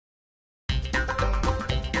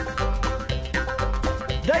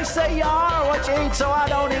They say you are what you eat, so I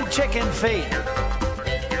don't eat chicken feet.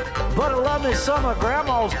 But I love me some of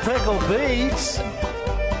Grandma's pickled beets.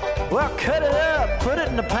 Well, cut it up, put it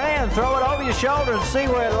in the pan, throw it over your shoulder and see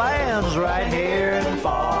where it lands right here in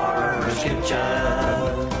Farmer's Kitchen.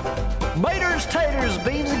 Maters, taters,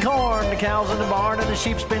 beans and corn, the cows in the barn and the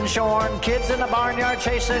sheep's been shorn, kids in the barnyard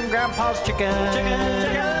chasing Grandpa's chicken.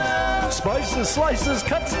 Spices, slices,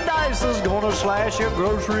 cuts and dices, gonna slash your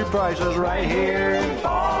grocery prices right here in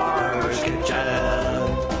Farmer's Kitchen.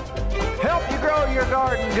 Help you grow your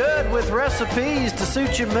garden good with recipes to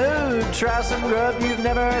suit your mood. Try some grub you've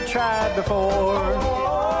never tried before.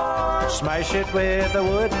 Smash it with a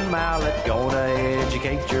wooden mallet. Gonna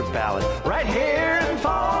educate your palate right here in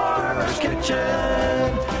Farmer's Kitchen.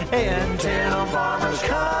 In Tim Farmer's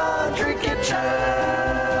Country Kitchen.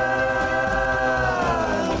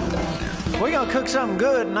 We're gonna cook something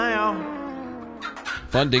good now.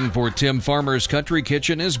 Funding for Tim Farmer's Country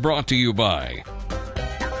Kitchen is brought to you by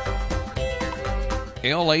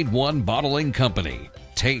L81 Bottling Company.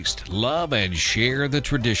 Taste, love, and share the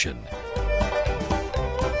tradition.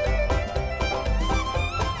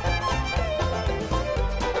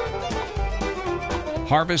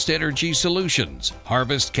 Harvest Energy Solutions.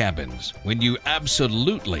 Harvest cabins when you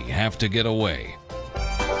absolutely have to get away.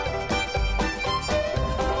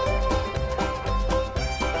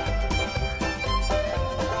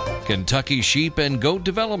 Kentucky Sheep and Goat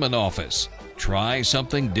Development Office. Try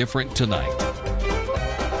something different tonight.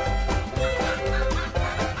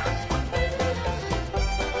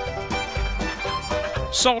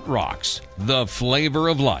 Salt Rocks, the flavor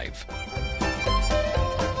of life.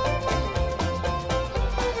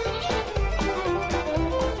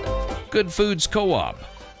 Good Foods Co-op,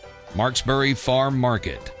 Marksbury Farm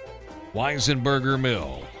Market, Weisenberger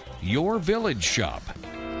Mill, your village shop.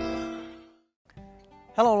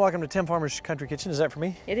 Hello and welcome to Tim Farmer's Country Kitchen. Is that for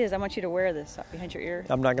me? It is. I want you to wear this up behind your ear.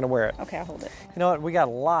 I'm not going to wear it. Okay, I'll hold it. You know what? We got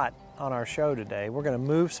a lot on our show today. We're going to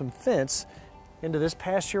move some fence into this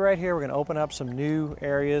pasture right here. We're going to open up some new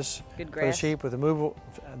areas Good for the grass. sheep with the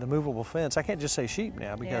movable fence. I can't just say sheep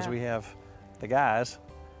now because Yeah. we have the guys,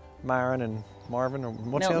 Myron and Marvin, or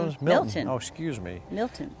what's the Milton. other one? Milton. Oh, excuse me.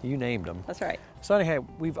 Milton. You named them. That's right. So anyhow,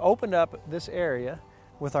 we've opened up this area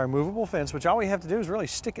with our movable fence, which all we have to do is really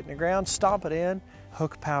stick it in the ground, stomp it in,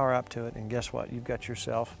 hook power up to it, and guess what? You've got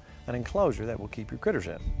yourself an enclosure that will keep your critters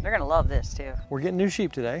in. They're going to love this, too. We're getting new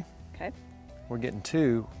sheep today. Okay. We're getting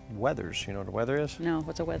two weathers. You know what a weather is? No,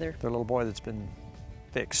 what's a weather? They're a little boy that's been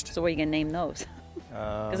fixed. So what are you going to name those?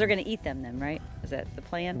 Because they're going to eat them then, right? Is that the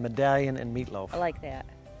plan? Medallion and meatloaf. I like that.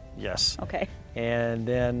 Yes. Okay. And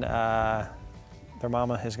then their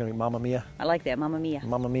mama is going to be Mama Mia. I like that. Mamma Mia.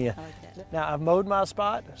 Mama Mia. I like that. Now, I've mowed my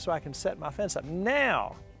spot so I can set my fence up.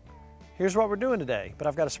 Now, here's what we're doing today, but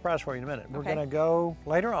I've got a surprise for you in a minute. We're Okay. going to go,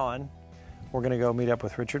 later on, we're going to go meet up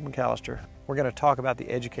with Richard McAllister. We're going to talk about the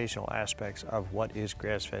educational aspects of what is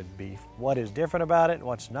grass-fed beef, what is different about it,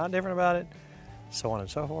 what's not different about it, so on and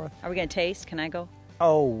so forth. Are we going to taste? Can I go?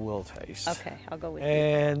 Oh, we'll taste. Okay, I'll go with you.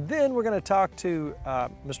 And then we're going to talk to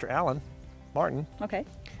Mr. Allen Martin. Okay.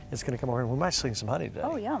 It's going to come over and we might sling some honey today.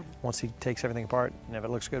 Oh, yum. Once he takes everything apart, and if it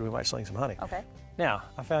looks good, we might sling some honey. Okay. Now,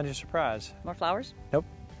 I found you a surprise. More flowers? Nope.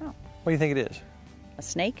 Oh. What do you think it is? A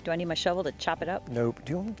snake? Do I need my shovel to chop it up? Nope.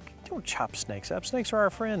 Don't chop snakes up. Snakes are our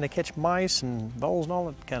friend. They catch mice and voles and all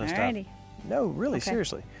that kind of Alrighty. stuff. No, really, Okay.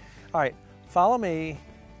 seriously. All right, follow me.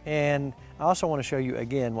 And I also want to show you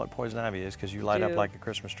again what poison ivy is because you light up Do. like a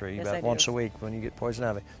Christmas tree Yes, about I once do. a week when you get poison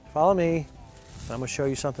ivy. Follow me, and I'm going to show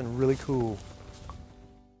you something really cool.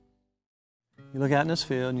 You look out in this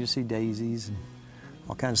field and you see daisies and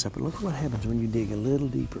all kinds of stuff, but look what happens when you dig a little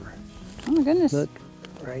deeper. Oh, my goodness. Look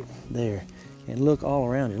right there, and look all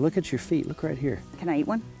around you. Look at your feet. Look right here. Can I eat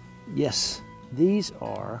one? Yes, these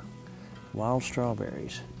are wild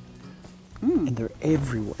strawberries, and they're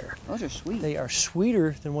everywhere. Those are sweet. They are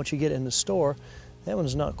sweeter than what you get in the store. That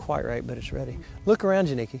one's not quite right, but it's ready. Look around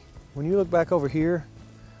you, Nikki. When you look back over here,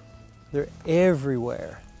 they're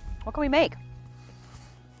everywhere. What can we make?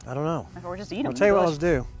 I don't know. Or just eat them. I'll tell you what let's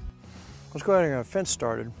do. Let's go ahead and get our fence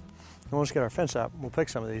started. And once we get our fence up, we'll pick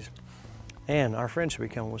some of these. And our friend should be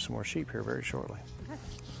coming with some more sheep here very shortly.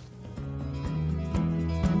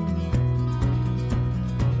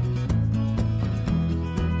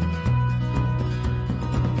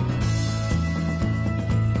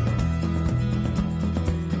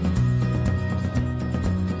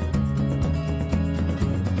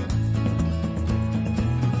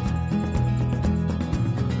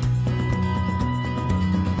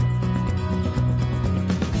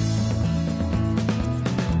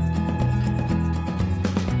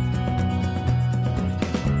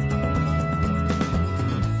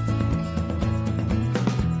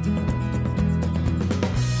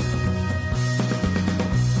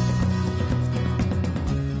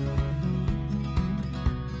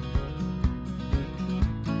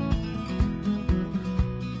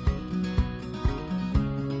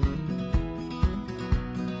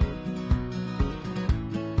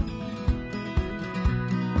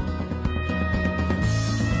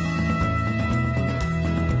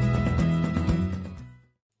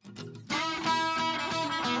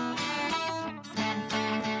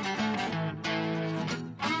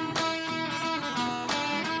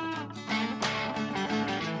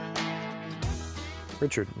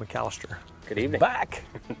 Richard McAllister. Good evening. Back.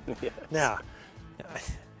 Yes. Now,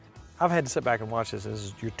 I've had to sit back and watch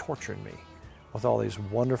this. You're torturing me with all these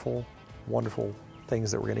wonderful, wonderful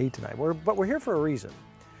things that we're going to eat tonight. But we're here for a reason.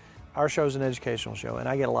 Our show's an educational show, and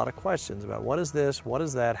I get a lot of questions about what is this, what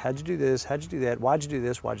is that, how'd you do this, how'd you do that, why'd you do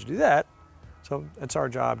this, why'd you do that? So it's our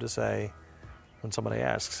job to say, when somebody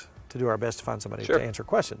asks, to do our best to find somebody to answer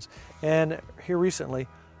questions. And here recently,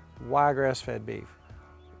 why grass-fed beef?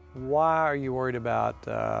 Why are you worried about,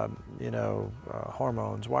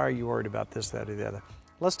 hormones? Why are you worried about this, that, or the other?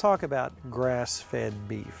 Let's talk about grass-fed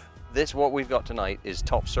beef. What we've got tonight is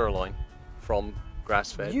top sirloin from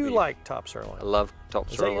grass-fed You beef. like top sirloin. I love top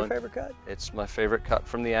sirloin. Is that your favorite cut? It's my favorite cut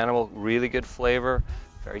from the animal. Really good flavor,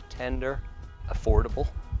 very tender, affordable.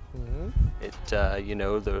 Mm-hmm. It,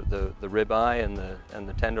 the ribeye and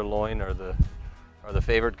the tenderloin are the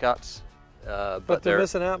favored cuts. But they're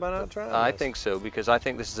missing out by not trying. I think so, because I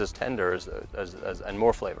think this is as tender as and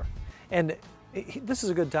more flavor. And this is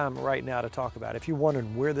a good time right now to talk about. If you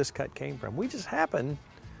wondered where this cut came from, we just happen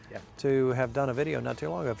to have done a video not too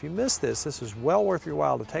long ago. If you missed this is well worth your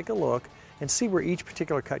while to take a look and see where each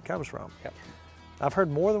particular cut comes from. Yep. I've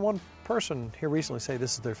heard more than one person here recently say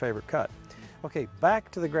this is their favorite cut. Okay,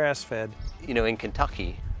 back to the grass-fed. You know, in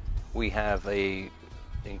Kentucky, we have a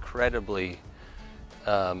incredibly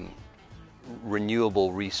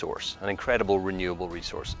renewable resource,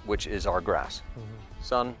 which is our grass. Mm-hmm.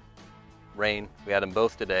 Sun, rain, we had them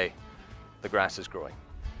both today. The grass is growing.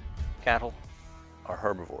 Cattle are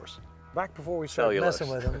herbivores. Back before we started Cellulose.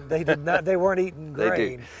 messing with them, they did not. They weren't eating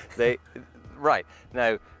grain. They do. Right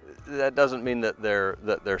now, that doesn't mean that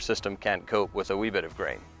their system can't cope with a wee bit of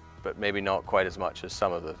grain, but maybe not quite as much as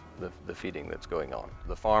some of the feeding that's going on.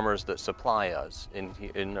 The farmers that supply us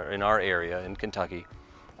in our area in Kentucky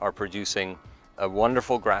are producing a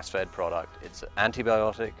wonderful grass-fed product. It's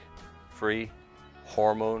antibiotic-free,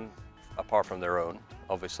 hormone, apart from their own,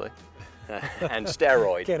 obviously, and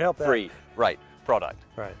steroid Can't help that. free, right, product.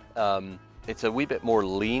 Right. It's a wee bit more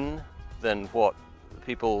lean than what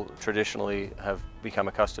people traditionally have become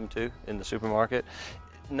accustomed to in the supermarket.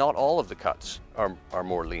 Not all of the cuts are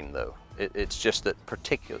more lean, though. It's just that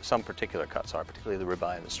some particular cuts are, particularly the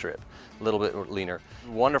ribeye and the strip, a little bit leaner.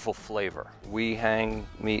 Wonderful flavor. We hang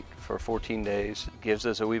meat for 14 days. It gives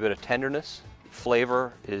us a wee bit of tenderness.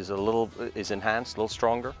 Flavor is enhanced, a little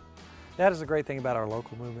stronger. That is the great thing about our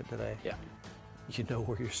local movement today. Yeah. You know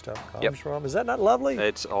where your stuff comes from. Is that not lovely?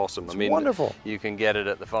 It's awesome. It's wonderful. You can get it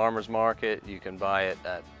at the farmer's market. You can buy it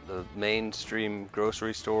at the mainstream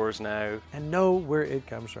grocery stores now. And know where it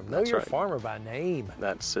comes from. Know That's your right. farmer by name.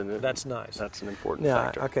 That's nice. That's an important Now,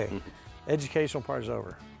 factor. okay, Mhm. educational part is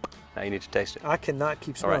over. Now you need to taste it. I cannot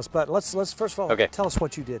keep smelling All right. this, but let's first of all tell us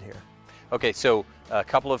what you did here. Okay, so a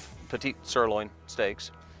couple of petite sirloin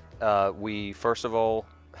steaks. We first of all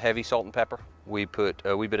heavy salt and pepper. We put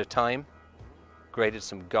a wee bit of thyme, grated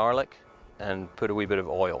some garlic, and put a wee bit of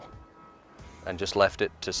oil, and just left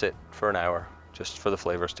it to sit for an hour, just for the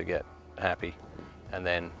flavors to get happy. And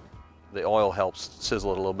then the oil helps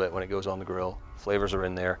sizzle it a little bit when it goes on the grill. Flavors are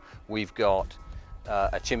in there. We've got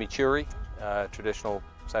a chimichurri, traditional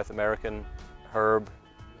South American herb,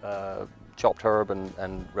 chopped herb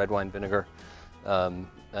and red wine vinegar, and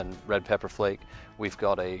red pepper flake. We've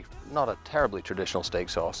got not a terribly traditional steak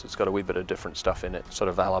sauce. It's got a wee bit of different stuff in it, sort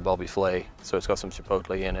of a la Bobby Flay. So it's got some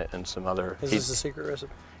chipotle in it and some other. Is this a secret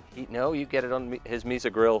recipe? No, you get it on his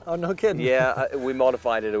Misa grill. Oh, no kidding. Yeah, we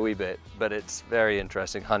modified it a wee bit, but it's very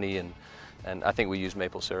interesting. Honey and I think we use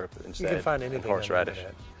maple syrup instead. You can find anything and horseradish. on the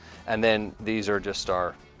internet. And then these are just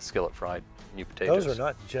our skillet fried new potatoes. Those are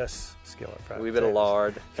not just skillet fried A wee bit of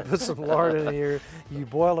lard. You put some lard in here. You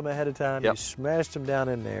boil them ahead of time. Yep. You smashed them down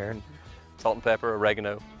in there. Salt and pepper,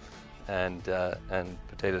 oregano, and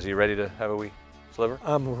potatoes. Are you ready to have a wee sliver?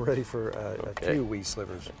 I'm ready for Okay. a few wee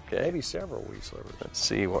slivers. Okay. Maybe several wee slivers. Let's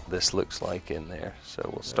see what this looks like in there. So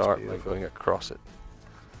we'll start by beautiful. going across it.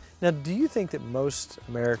 Now, do you think that most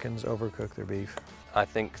Americans overcook their beef? I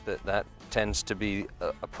think that tends to be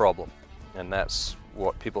a problem, and that's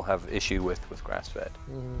what people have issue with grass-fed.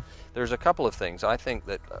 Mm-hmm. There's a couple of things. I think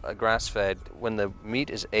that a grass-fed, when the meat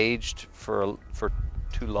is aged for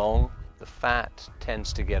too long, the fat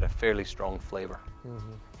tends to get a fairly strong flavor.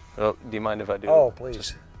 Mm-hmm. Oh, do you mind if I do? Oh, please.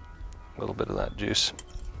 Just a little bit of that juice.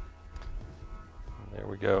 There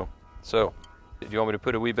we go. So, do you want me to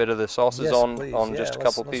put a wee bit of the sauces Yes, on please. just a Yeah,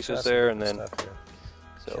 couple let's pieces try there, some and then stuff here.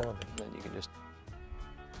 Killing me. then you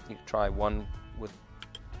can try one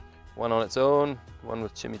on its own, one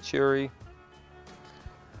with chimichurri,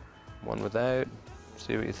 one without.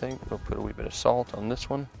 See what you think. We'll put a wee bit of salt on this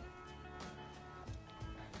one.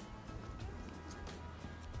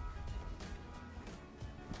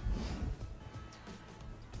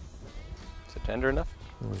 Is it tender enough?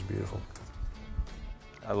 It was beautiful.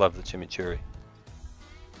 I love the chimichurri.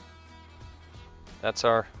 That's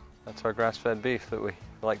our grass-fed beef that we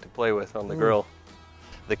like to play with on the grill.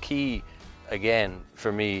 The key, again,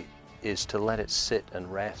 for me, is to let it sit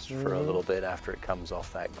and rest for a little bit after it comes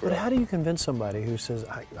off that grill. But how do you convince somebody who says,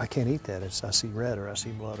 I can't eat that, I see red, or I see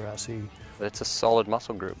blood, or I see... But it's a solid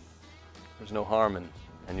muscle group. There's no harm in,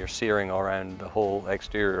 and you're searing all around the whole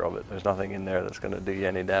exterior of it. There's nothing in there that's going to do you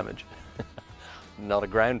any damage. Not a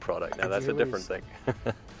ground product. Now that's a different thing.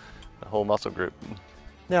 The whole muscle group.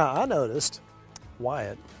 Now I noticed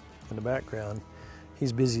Wyatt in the background.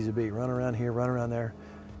 He's busy to be running around here, running around there,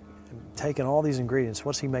 taking all these ingredients.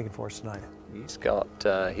 What's he making for us tonight? He's got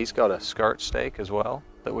a skirt steak as well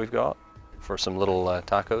that we've got for some little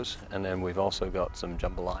tacos, and then we've also got some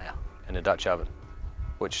jambalaya in a Dutch oven,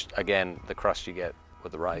 which again the crust you get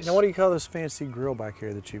with the rice. Now what do you call this fancy grill back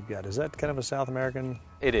here that you've got? Is that kind of a South American?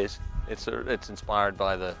 It is. It's inspired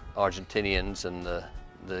by the Argentinians and the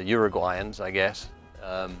Uruguayans, I guess,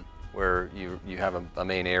 where you have a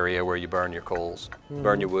main area where you burn your coals,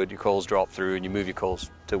 burn your wood, your coals drop through, and you move your coals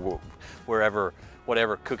to whatever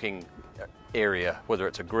cooking area, whether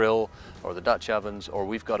it's a grill or the Dutch ovens, or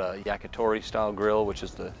we've got a yakitori style grill, which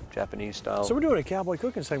is the Japanese style. So we're doing a cowboy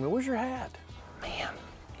cooking segment. Where's your hat? Man,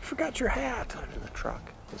 You forgot your hat. put it in the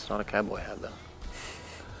truck. It's not a cowboy hat though.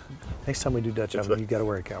 Next time we do Dutch oven, you got to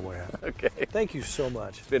wear a cowboy hat. Okay. Thank you so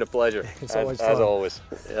much. It's been a pleasure. It's always as fun. always.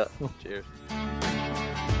 Yeah. Cheers.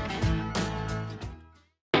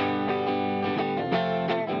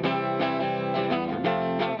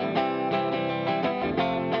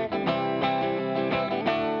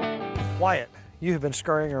 Wyatt, you have been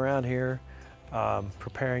scurrying around here,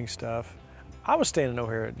 preparing stuff. I was standing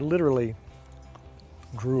over here, literally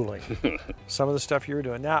drooling. Some of the stuff you were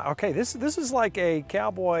doing. Now, okay, this is like a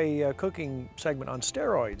cowboy cooking segment on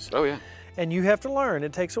steroids. Oh yeah. And you have to learn.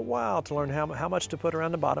 It takes a while to learn how much to put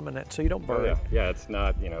around the bottom and that, so you don't burn. Oh, yeah. Yeah, it's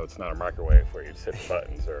not it's not a microwave where you just hit the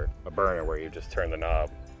buttons or a burner where you just turn the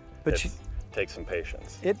knob. But it takes some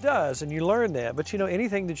patience. It does, and you learn that. But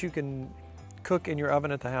anything that you can cook in your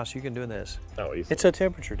oven at the house, you can do in this. Oh, easily. It's a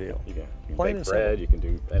temperature deal. You can Plain bake and bread. simple. You can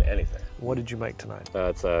do anything. What did you make tonight?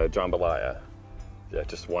 It's a jambalaya. Yeah,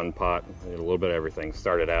 just one pot, a little bit of everything.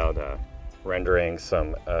 Started out rendering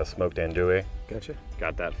some smoked andouille. Gotcha.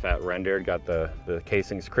 Got that fat rendered, got the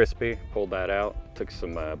casings crispy, pulled that out. Took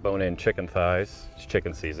some bone-in chicken thighs. It's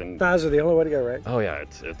chicken season. Thighs are the only way to go, right? Oh yeah,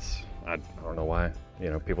 it's I don't know why,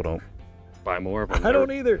 people don't buy more of them. I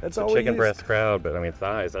don't either. That's all we chicken use. breast crowd, but I mean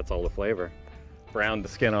thighs, that's all the flavor. Browned the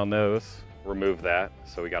skin on those, removed that.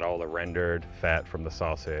 So we got all the rendered fat from the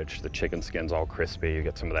sausage. The chicken skin's all crispy, you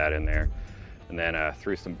get some of that in there. And then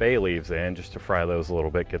threw some bay leaves in just to fry those a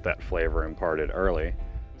little bit, get that flavor imparted early.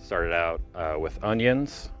 Started out with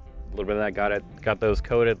onions, a little bit of that, got those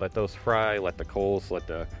coated, let those fry, let the coals, let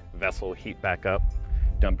the vessel heat back up,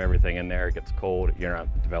 dump everything in there, it gets cold, you're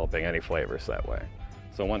not developing any flavors that way.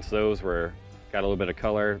 So once those got a little bit of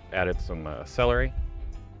color, added some celery,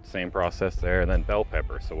 same process there, and then bell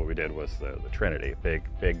pepper. So what we did was the Trinity,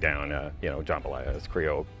 big down, jambalaya, it's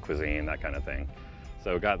Creole cuisine, that kind of thing.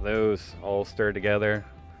 So got those all stirred together,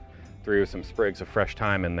 threw some sprigs of fresh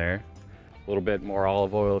thyme in there, a little bit more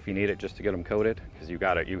olive oil if you need it just to get them coated, because you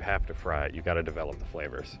have to fry it, you got to develop the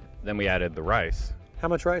flavors. Then we added the rice. How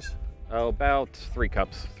much rice? Oh, about 3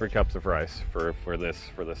 cups of rice for this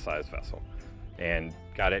size vessel. And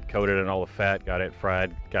got it coated in all the fat, got it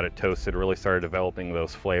fried, got it toasted, really started developing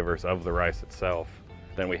those flavors of the rice itself.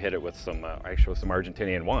 Then we hit it with some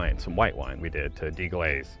Argentinian wine, some white wine we did to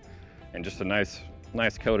deglaze. And just a nice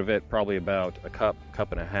coat of it, probably about a cup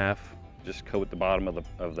and a half. Just coat the bottom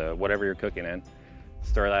of the whatever you're cooking in.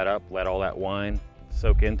 Stir that up, let all that wine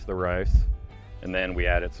soak into the rice. And then we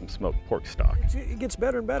added some smoked pork stock. It gets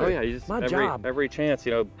better and better. Oh yeah, every chance,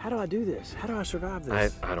 How do I do this? How do I survive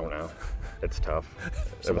this? I don't know. It's tough. It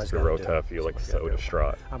Somebody's must be gotta real do it. tough. You look so Somebody's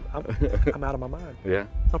gotta distraught. I'm out of my mind. Yeah,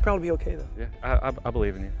 I'll probably be okay though. yeah. I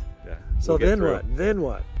believe in you. Yeah. So We'll get then through what? it. Then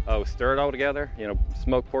what? Oh, stir it all together.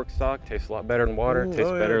 Smoked pork stock tastes a lot better than water. Ooh, Tastes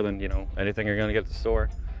oh, yeah. better than anything you're gonna get at the store.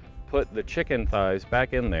 Put the chicken thighs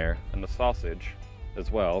back in there and the sausage as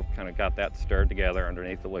well. Kind of got that stirred together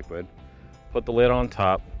underneath the liquid. Put the lid on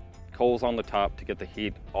top. Coals on the top to get the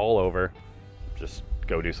heat all over. Just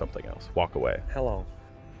go do something else. Walk away. How long?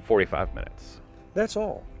 45 minutes. That's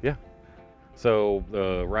all. Yeah. So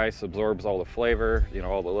the rice absorbs all the flavor,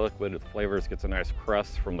 all the liquid, the flavors, gets a nice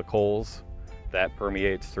crust from the coals. That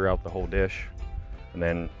permeates throughout the whole dish. And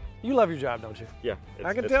then, You love your job, don't you? yeah.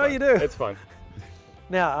 I can it's tell fun. you do. It's fun.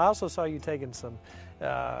 Now, I also saw you taking some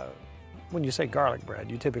When you say garlic bread,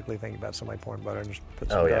 you typically think about somebody pouring butter and just put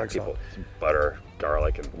some Oh yeah, garlic people sauce. butter,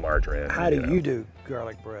 garlic, and margarine. How do you do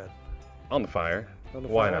garlic bread? On the fire. On the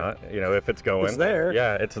Why fire? not? You know, if it's going. It's there.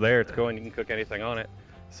 Yeah, it's there. It's going. You can cook anything on it.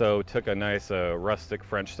 So took a nice rustic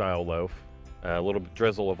French-style loaf, a little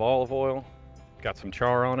drizzle of olive oil, got some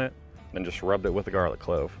char on it, then just rubbed it with a garlic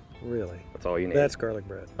clove. Really? That's all you need. That's garlic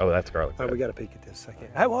bread. Oh, that's garlic All bread. right, we got to peek at this. I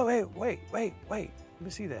can't. Hey, wait. Let me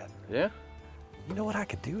see that. Yeah? You know what I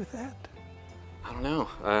could do with that? I don't know.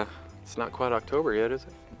 It's not quite October yet, is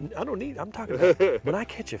it? I don't need. I'm talking about when I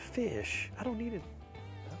catch a fish. I don't need it.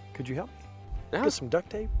 Could you help me? Yeah. Get some duct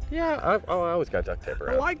tape. Yeah. I always got duct tape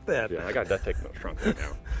around. I like that. Yeah, I got duct tape in the trunk right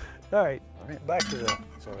now. All right. Back to the.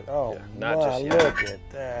 Sorry. Oh, Yeah, not my, just yet. look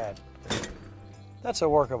at that. That's a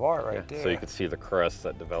work of art right there. So you can see the crust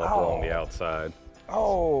that developed along the outside.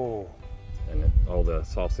 Oh. And all the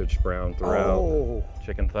sausage brown throughout. Oh.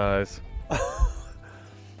 Chicken thighs.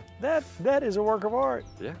 That is a work of art.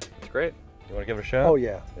 Yeah, it's great. You want to give it a shot? Oh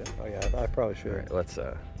yeah. Oh yeah. I probably should. All right, let's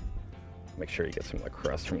make sure you get some of the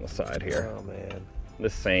crust from the side here. Oh man.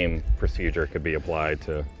 This same procedure could be applied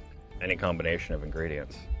to any combination of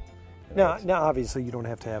ingredients. Now obviously you don't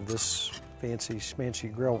have to have this fancy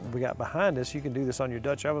schmancy grill we got behind us. You can do this on your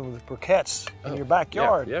Dutch oven with briquettes in your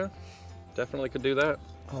backyard. Yeah, definitely could do that.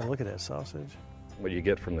 Oh, look at that sausage. What you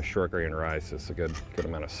get from the short grain rice is a good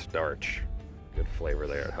amount of starch, good flavor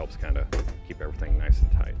there. It helps kind of keep everything nice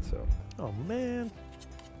and tight. So. Oh man.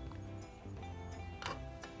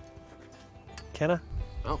 Can I?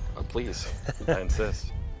 Oh, please. I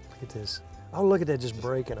insist. Look at this. Oh, look at that just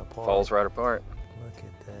breaking apart. Falls right apart. Look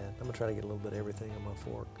at that. I'm gonna try to get a little bit of everything on my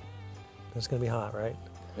fork. It's gonna be hot, right?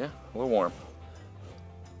 Yeah, a little warm.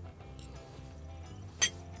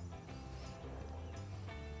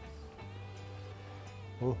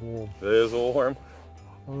 Oh, warm. It is a little warm.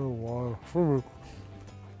 Oh, warm.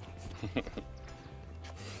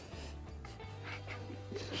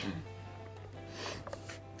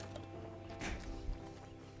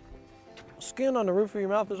 Skin on the roof of your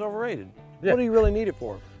mouth is overrated. Yeah. What do you really need it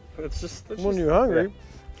for? It's When you're hungry.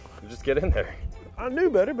 Yeah. Just get in there. I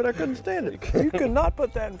knew better, but I couldn't stand it. You could not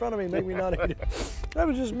put that in front of me and make me not eat it. That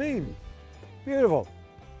was just mean. Beautiful.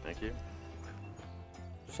 Thank you.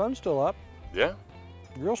 Sun's still up. Yeah.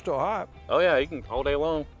 Grill's still hot. Oh yeah, you can all day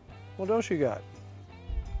long. What else you got?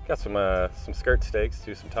 Got some skirt steaks,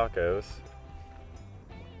 do some tacos.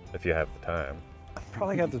 If you have the time.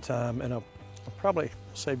 Probably got the time, and I'll probably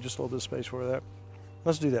save just a little bit of space for that.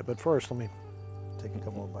 Let's do that, but first let me take a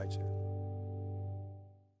couple more bites here.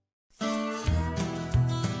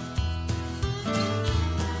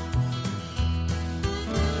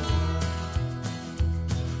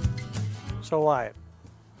 So Wyatt,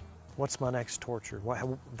 what's my next torture?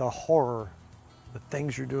 The horror, the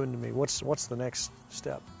things you're doing to me. What's the next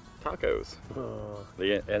step? Tacos.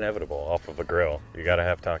 The inevitable off of the grill. You gotta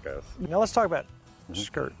have tacos. Now let's talk about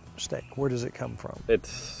skirt steak. Where does it come from?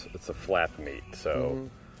 It's a flap meat, so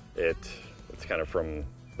it's kind of from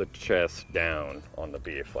the chest down on the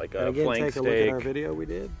beef, like a again, flank take steak. a look at our video we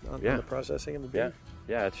did on the processing of the beef.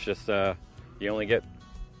 Yeah. It's just you only get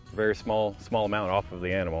a very small amount off of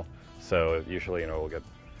the animal, so usually we'll get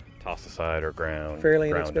tossed aside or ground.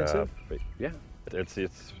 Fairly ground inexpensive. Up. But yeah.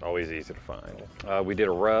 It's always easy to find. We did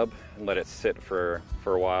a rub and let it sit for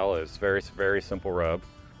a while. It was very simple rub.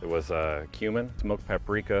 It was cumin, smoked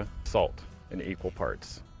paprika, salt in equal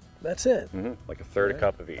parts. That's it. Like a third a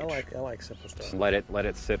cup of each. I like simple stuff. Just let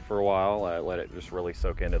it sit for a while. Let it just really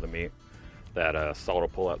soak into the meat. That salt will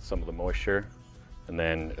pull out some of the moisture, and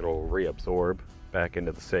then it'll reabsorb back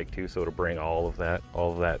into the steak too. So it'll bring all of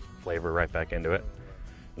that flavor right back into it.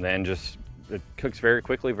 And then it cooks very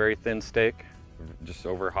quickly, very thin steak. Just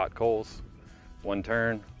over hot coals, one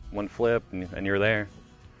turn, one flip, and you're there.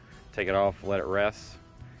 Take it off, let it rest,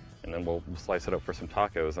 and then we'll slice it up for some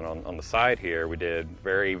tacos. And on the side here, we did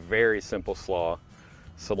very simple slaw.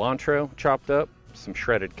 Cilantro chopped up, some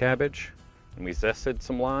shredded cabbage, and we zested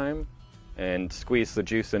some lime and squeezed the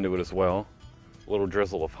juice into it as well. A little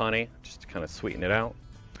drizzle of honey, just to kind of sweeten it out.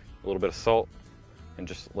 A little bit of salt, and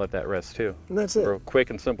just let that rest too. And that's it. Real quick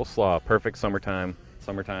and simple slaw, perfect summertime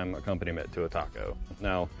accompaniment to a taco.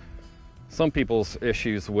 Now, some people's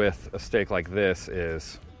issues with a steak like this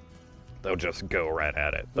is they'll just go right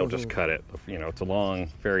at it. They'll just cut it. It's a long,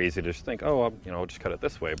 very easy to just think, oh, I'll just cut it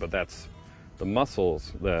this way. But that's the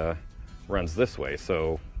muscles runs this way.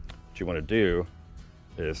 So what you want to do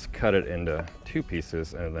is cut it into two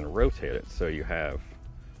pieces and then rotate it so you have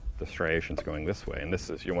the striations going this way. And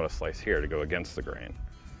you want to slice here to go against the grain.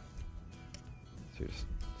 So just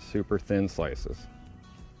super thin slices.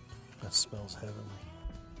 That smells heavenly.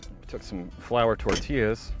 We took some flour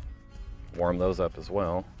tortillas, warm those up as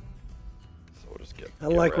well. So we'll just get. I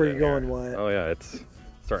like right where in you're going, here. Wyatt. Oh yeah, it's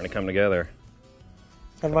starting to come together.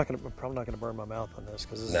 I'm probably not gonna burn my mouth on this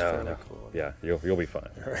because this is fairly cool. Yeah, you'll be fine.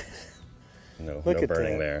 Right. No Look at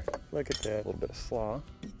burning that. there. Look at that. A little bit of slaw.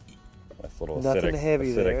 Nice little Nothing acidic,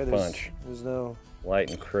 heavy there. punch. There's no.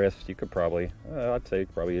 Light and crisp. You could probably, I'd say you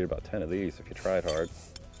could probably eat about 10 of these if you tried hard.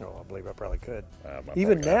 Oh, I believe I probably could. I'm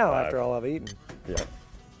Even probably gonna now, have 5. after all I've eaten. Yeah.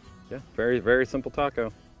 Yeah. Very, very simple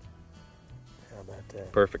taco. How about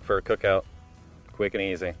that? Perfect for a cookout. Quick and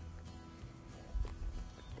easy.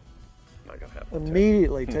 Not gonna have one too.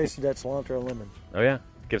 Immediately tasted that cilantro and lemon. Oh yeah,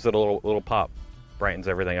 gives it a little pop, brightens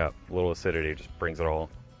everything up. A little acidity just brings it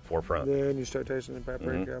all forefront. Then you start tasting the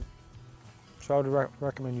paprika. So I would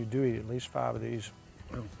recommend you do eat at least 5 of these.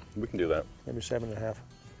 We can do that. Maybe 7.5.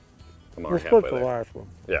 I'm We'll already split halfway the there. last one.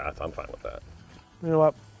 Yeah, I'm fine with that. You know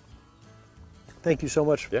what? Thank you so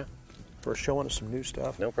much Yeah, for showing us some new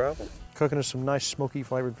stuff. no problem. Cooking us some nice smoky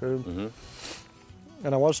flavored food. Mm-hmm.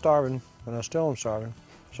 And I was starving, and I still am starving.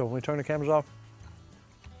 So when we turn the cameras off,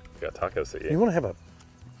 We got tacos to eat. you want to have a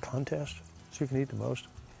contest? See who can eat the most?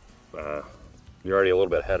 You're already a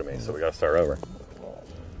little bit ahead of me, so we got to start over.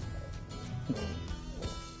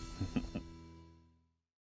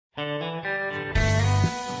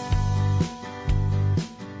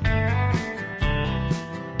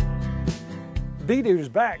 V-Dude's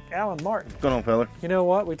back, Alan Martin. What's going on, fella? You know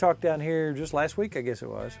what? We talked down here just last week, I guess it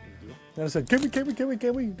was. And I said, can we? Do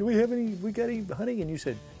we have we got any honey? And you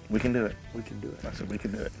said, We can do it. we can do it. I said we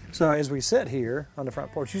can do it. So as we sit here on the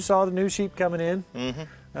front porch, you saw the new sheep coming in.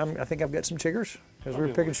 Mm-hmm. I think I've got some chiggers because we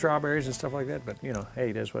were picking strawberries and stuff like that. But you know, hey,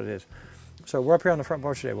 it is what it is. So we're up here on the front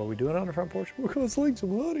porch today. What are we doing on the front porch? We're going to sling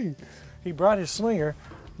some honey. He brought his slinger.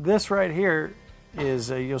 This right here is,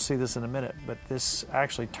 you'll see this in a minute, but this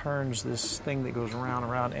actually turns this thing that goes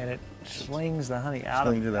around, and it slings the honey out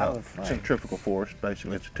Slings it out out. of the frame. Centrifugal force,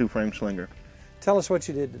 basically. It's a 2-frame slinger. Tell us what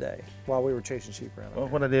you did today while we were chasing sheep around. Well,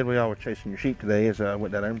 what I did while y'all were chasing your sheep today is I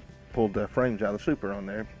went down there and pulled the frames out of the super on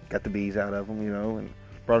there, got the bees out of them, you know, and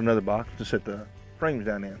brought another box to set the frames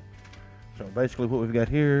down in. So basically what we've got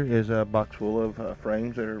here is a box full of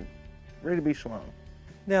frames that are ready to be slung.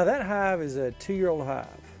 Now that hive is a 2-year-old hive.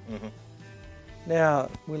 Mm-hmm. Now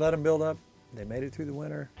we let them build up. They made it through the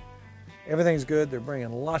winter. Everything's good. They're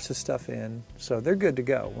bringing lots of stuff in, so they're good to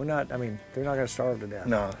go. We're not. I mean, they're not going to starve to death.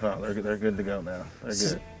 No, they're good to go now. They're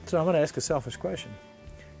good. So I'm going to ask a selfish question: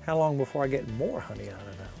 how long before I get more honey out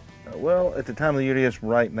of them? Well, at the time of the year it is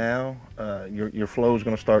right now, your flow is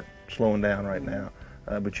going to start slowing down right now.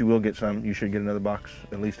 But you will get some. You should get another box,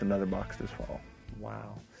 at least another box this fall.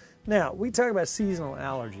 Wow. Now we talk about seasonal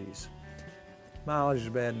allergies. My allergies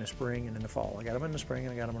are bad in the spring and in the fall. I got them in the spring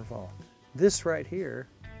and I got them in the fall. This right here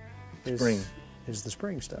is the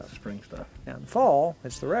spring stuff. Spring stuff. Now in the fall,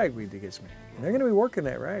 it's the ragweed that gets me. And they're going to be working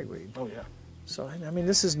that ragweed. Oh, yeah. So, I mean,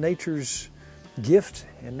 this is nature's gift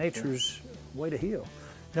and nature's way to heal.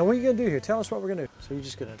 Now, what are you going to do here? Tell us what we're going to do. So you're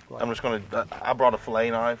just going to... I'm just going to, I brought a fillet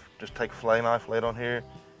knife. Just take a fillet knife, lay it on here,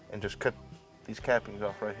 and just cut these cappings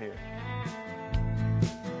off right here.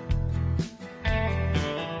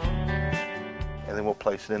 And then we'll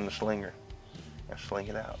place it in the slinger and sling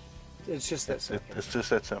it out. It's just that simple. It's just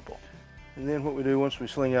that simple. And then what we do once we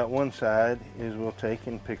sling out one side is we'll take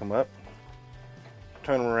and pick them up,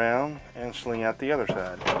 turn them around, and sling out the other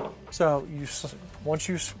side. So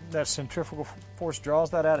once that centrifugal force draws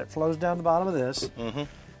that out, it flows down the bottom of this.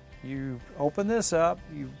 Mm-hmm. You open this up,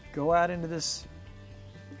 you go out into this,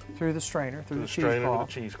 through the strainer, through the cheesecloth.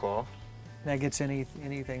 With the cheesecloth. That gets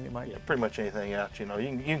anything that might... Yeah, pretty much anything out. You know,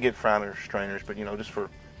 you can get finer strainers, but you know, just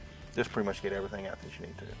pretty much get everything out that you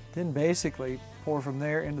need to. Then basically pour from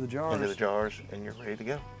there into the jars. Into the jars, and you're ready to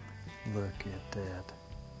go. Look at that.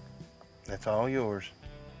 That's all yours.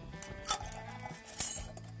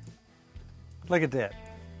 Look at that.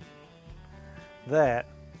 That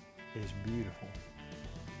is beautiful.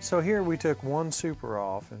 So here we took one super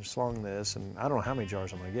off and slung this, and I don't know how many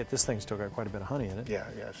jars I'm going to get. This thing's still got quite a bit of honey in it. Yeah.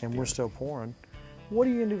 And we're still pouring. What are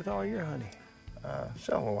you going to do with all your honey?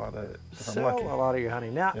 Sell a lot of it. Sell a lot of your honey.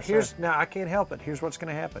 Now, Yes, now I can't help it. Here's what's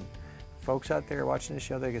going to happen. Folks out there watching this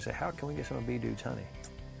show, they're going to say, how can we get some of B-Dude's honey?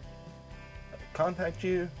 Contact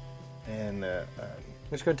you, and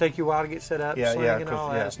It's going to take you a while to get set up, slinging and all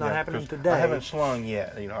that. It's not happening today. I haven't slung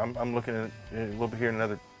yet. You know, I'm looking at it. We'll be here in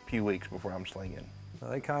another few weeks before I'm slinging. So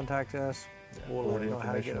they contact us. We'll Forward let them know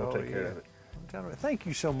how to get information, we'll over take care you. of it. I'm telling you, thank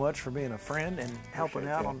you so much for being a friend and helping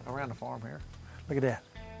Appreciate out it. around the farm here. Look at that.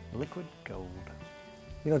 Liquid gold.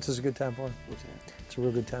 You know what this is a good time for? What's that? It's a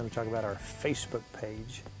real good time to talk about our Facebook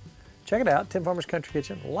page. Check it out, Tim Farmer's Country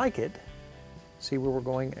Kitchen. Like it. see where we're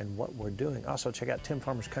going and what we're doing. Also, check out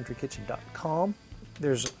timfarmerscountrykitchen.com.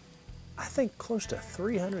 There's, I think, close to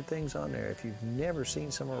 300 things on there. If you've never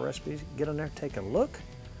seen some of our recipes, get on there, take a look.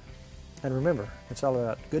 And remember, it's all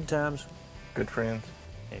about good times, Good friends.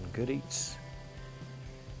 and good eats.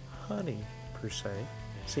 Honey, per se.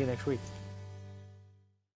 See you next week.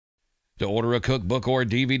 To order a cookbook or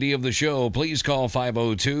DVD of the show, please call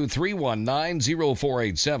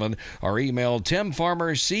 502-319-0487 or email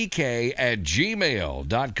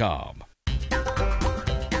timfarmerck@gmail.com.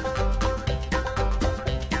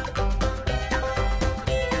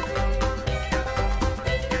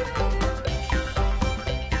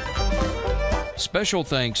 Special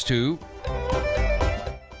thanks to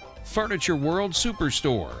Furniture World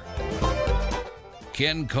Superstore,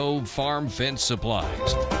 Ken Cove Farm Fence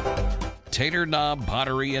Supplies, Tater Knob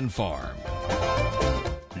Pottery and Farm,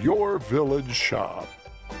 Your Village Shop.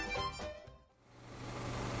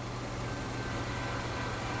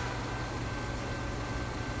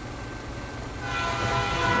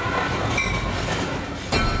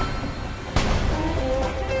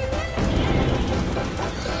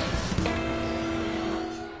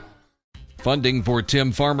 Funding for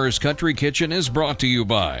Tim Farmer's Country Kitchen is brought to you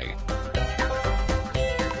by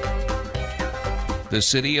the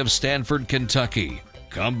City of Stanford, Kentucky.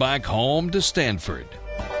 Come back home to Stanford.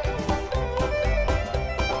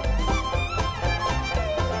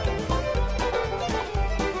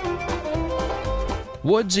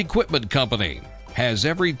 Woods Equipment Company has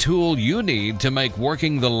every tool you need to make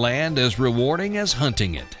working the land as rewarding as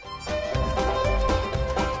hunting it.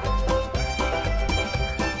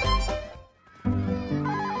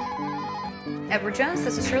 Edward Jones,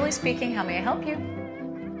 this is Shirley speaking. How may I help you?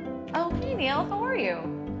 Oh, hey Neil, how are you?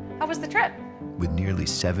 How was the trip? With nearly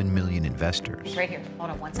 7 million investors, He's right here.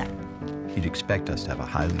 Hold on one second. you'd expect us to have a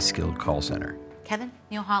highly skilled call center. Kevin,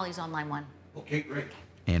 Neil Hawley's on line 1. Okay, great.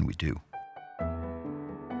 And we do.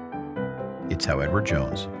 It's how Edward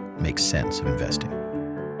Jones makes sense of investing.